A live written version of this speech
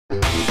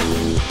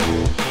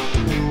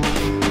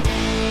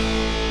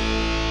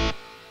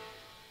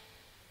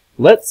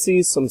Let's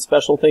see some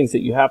special things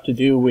that you have to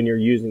do when you're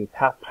using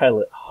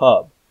PathPilot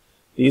HUB.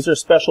 These are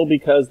special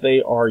because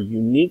they are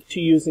unique to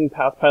using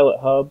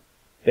PathPilot HUB.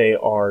 They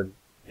are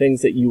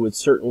things that you would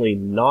certainly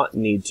not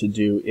need to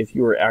do if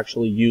you were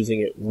actually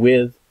using it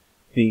with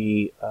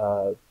the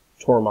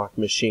Tormach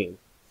machine.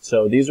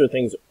 So these are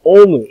things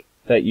only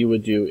that you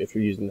would do if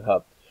you're using the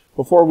hub.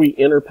 Before we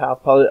enter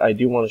PathPilot, I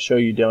do want to show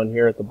you down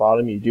here at the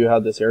bottom, you do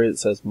have this area that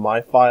says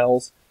My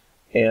Files.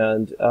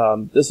 And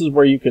this is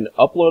where you can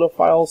upload a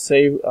file,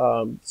 say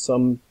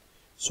some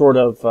sort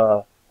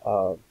of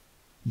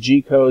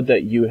G-code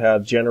that you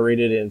have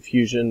generated in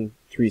Fusion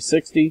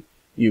 360.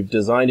 You've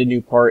designed a new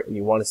part and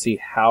you want to see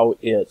how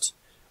it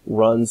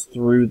runs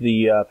through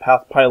the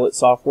PathPilot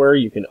software.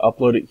 You can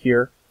upload it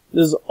here.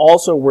 This is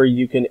also where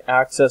you can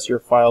access your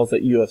files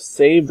that you have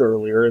saved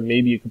earlier, and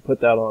maybe you can put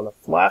that on a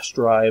flash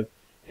drive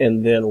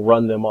and then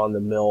run them on the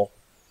mill.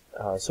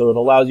 So it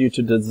allows you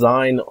to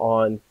design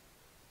on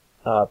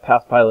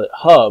PathPilot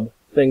HUB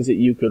things that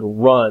you could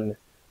run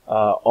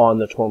on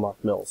the Tormach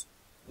mills.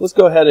 Let's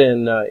go ahead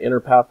and enter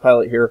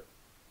PathPilot here.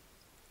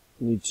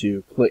 You need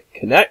to click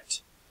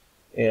Connect,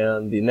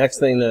 and the next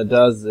thing that it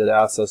does is it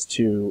asks us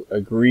to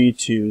agree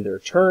to their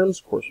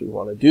terms. Of course, we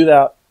want to do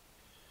that.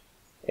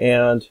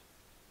 And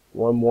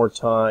one more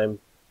time,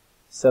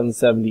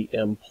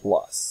 770M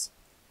plus.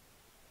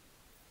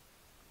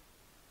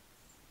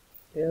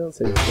 Yeah, let's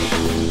see.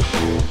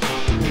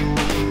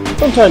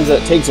 Sometimes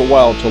that takes a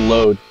while to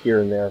load here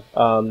and there.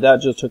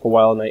 That just took a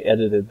while, and I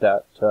edited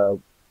that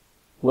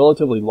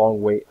relatively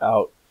long way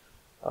out.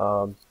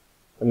 I'm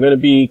going to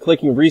be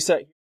clicking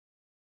Reset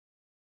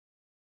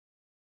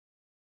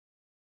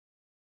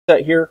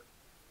here.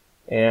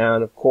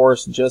 And of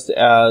course, just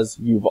as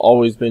you've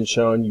always been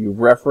shown, you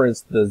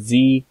reference the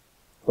Z,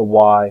 the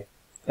Y,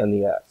 and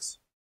the X.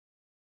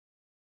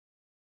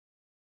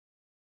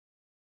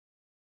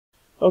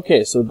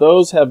 Okay, so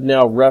those have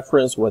now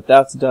referenced. What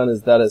that's done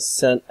is that has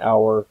sent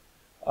our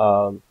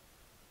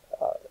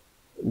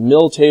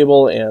mill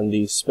table and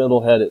the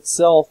spindle head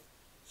itself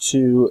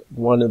to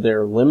one of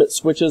their limit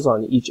switches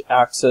on each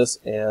axis,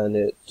 and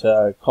it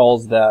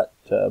calls that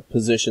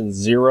position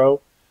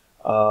 0.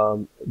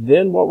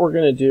 Then what we're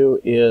going to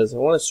do is I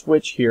want to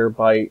switch here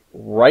by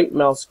right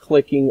mouse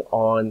clicking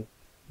on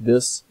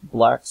this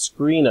black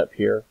screen up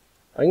here.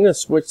 I'm going to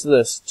switch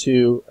this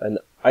to an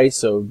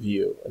ISO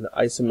view, an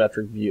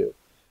isometric view.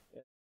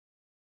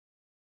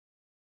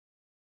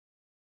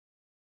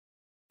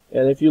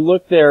 And if you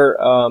look there,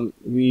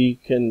 we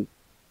can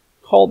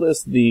call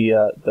this the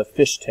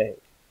fish tank.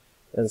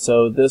 And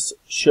so this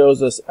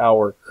shows us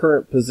our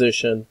current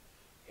position,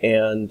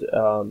 and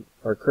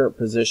our current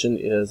position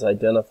is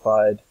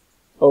identified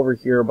over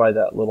here by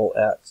that little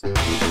X.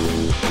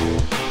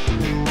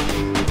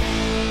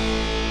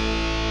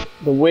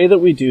 The way that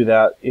we do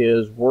that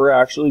is we're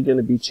actually going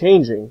to be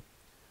changing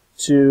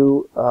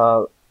to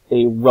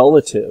a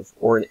relative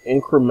or an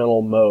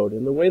incremental mode.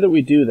 And the way that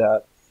we do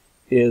that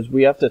is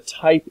we have to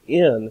type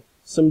in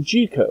some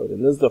G-code.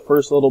 And this is the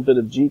first little bit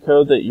of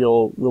G-code that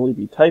you'll really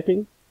be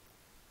typing.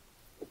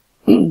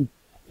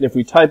 If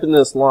we type in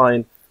this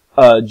line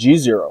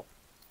G0,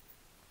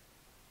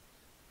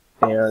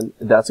 and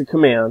that's a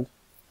command,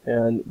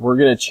 and we're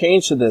going to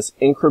change to this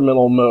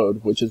incremental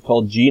mode, which is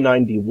called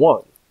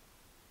G91.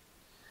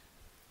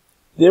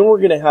 Then we're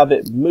going to have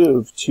it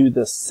move to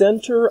the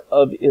center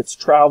of its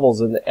travels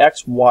in the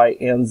X, Y,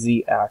 and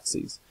Z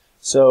axes.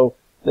 So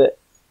the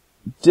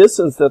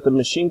distance that the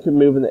machine can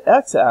move in the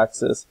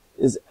X-axis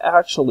is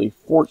actually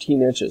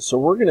 14 inches. So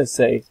we're going to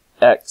say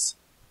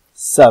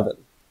X7,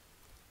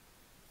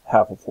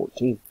 half of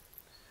 14.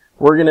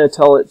 We're going to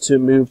tell it to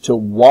move to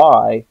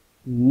Y,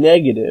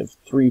 negative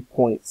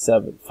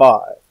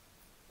 3.75.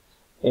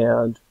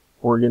 And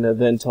we're going to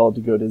then tell it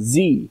to go to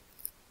Z,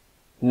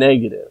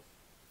 negative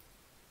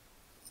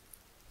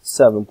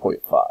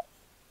 7.5.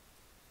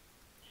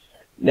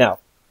 Now,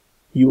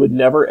 you would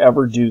never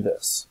ever do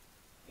this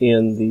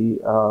in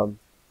the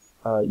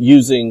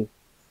using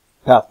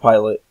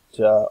PathPilot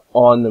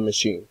on the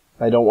machine.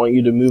 I don't want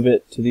you to move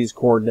it to these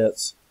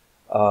coordinates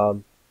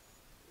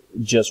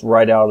just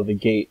right out of the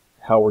gate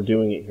how we're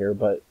doing it here.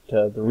 But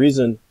the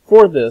reason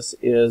for this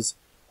is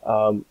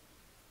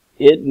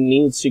it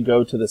needs to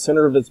go to the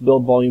center of its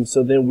build volume,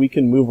 so then we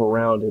can move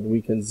around and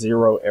we can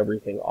zero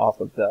everything off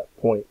of that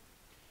point.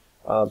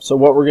 So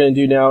what we're going to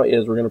do now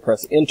is we're going to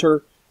press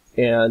Enter,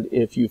 and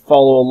if you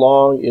follow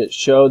along, it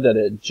showed that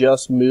it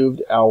just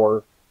moved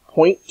our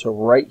point to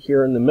right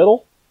here in the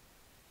middle.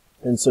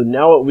 And so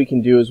now what we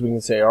can do is we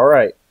can say, all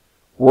right,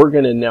 we're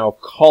going to now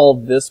call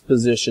this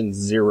position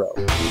 0.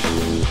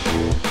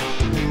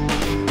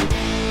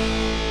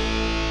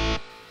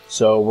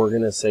 So we're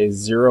going to say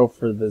 0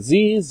 for the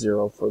Z,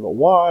 0 for the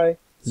Y,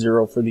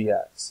 0 for the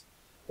X.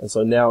 And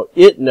so now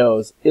it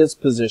knows its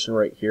position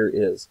right here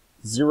is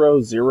 0,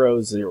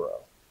 0, 0.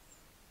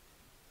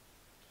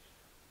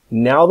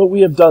 Now that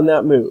we have done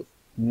that move,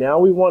 now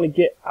we want to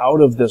get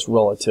out of this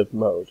relative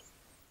mode.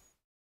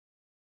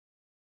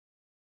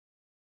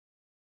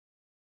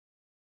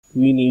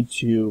 We need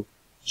to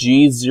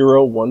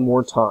G0 one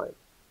more time.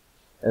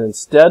 And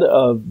instead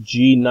of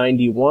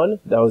G91,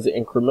 that was the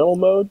incremental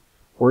mode,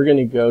 we're going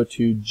to go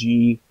to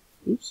G90.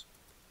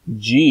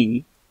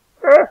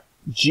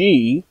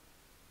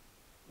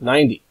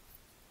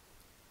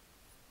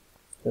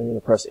 I'm going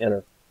to press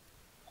enter.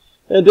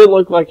 And it didn't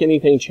look like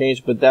anything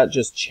changed, but that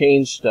just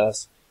changed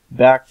us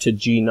back to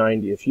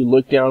G90. If you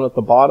look down at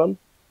the bottom,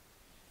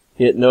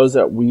 it knows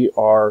that we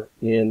are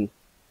in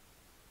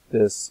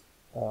this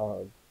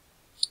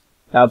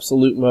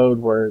absolute mode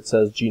where it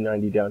says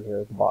G90 down here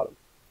at the bottom.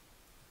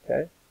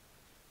 Okay?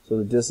 So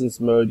the distance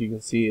mode, you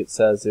can see it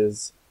says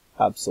is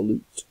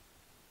absolute.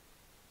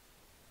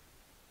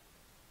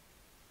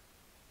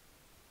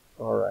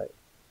 All right.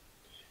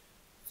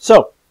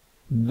 So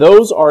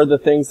those are the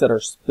things that are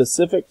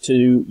specific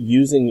to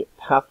using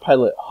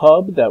PathPilot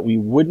HUB that we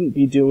wouldn't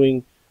be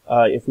doing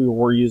if we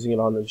were using it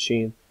on the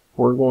machine.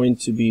 We're going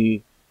to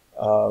be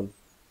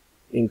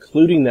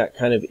including that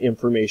kind of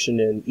information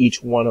in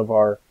each one of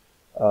our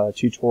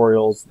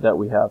tutorials that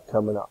we have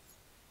coming up.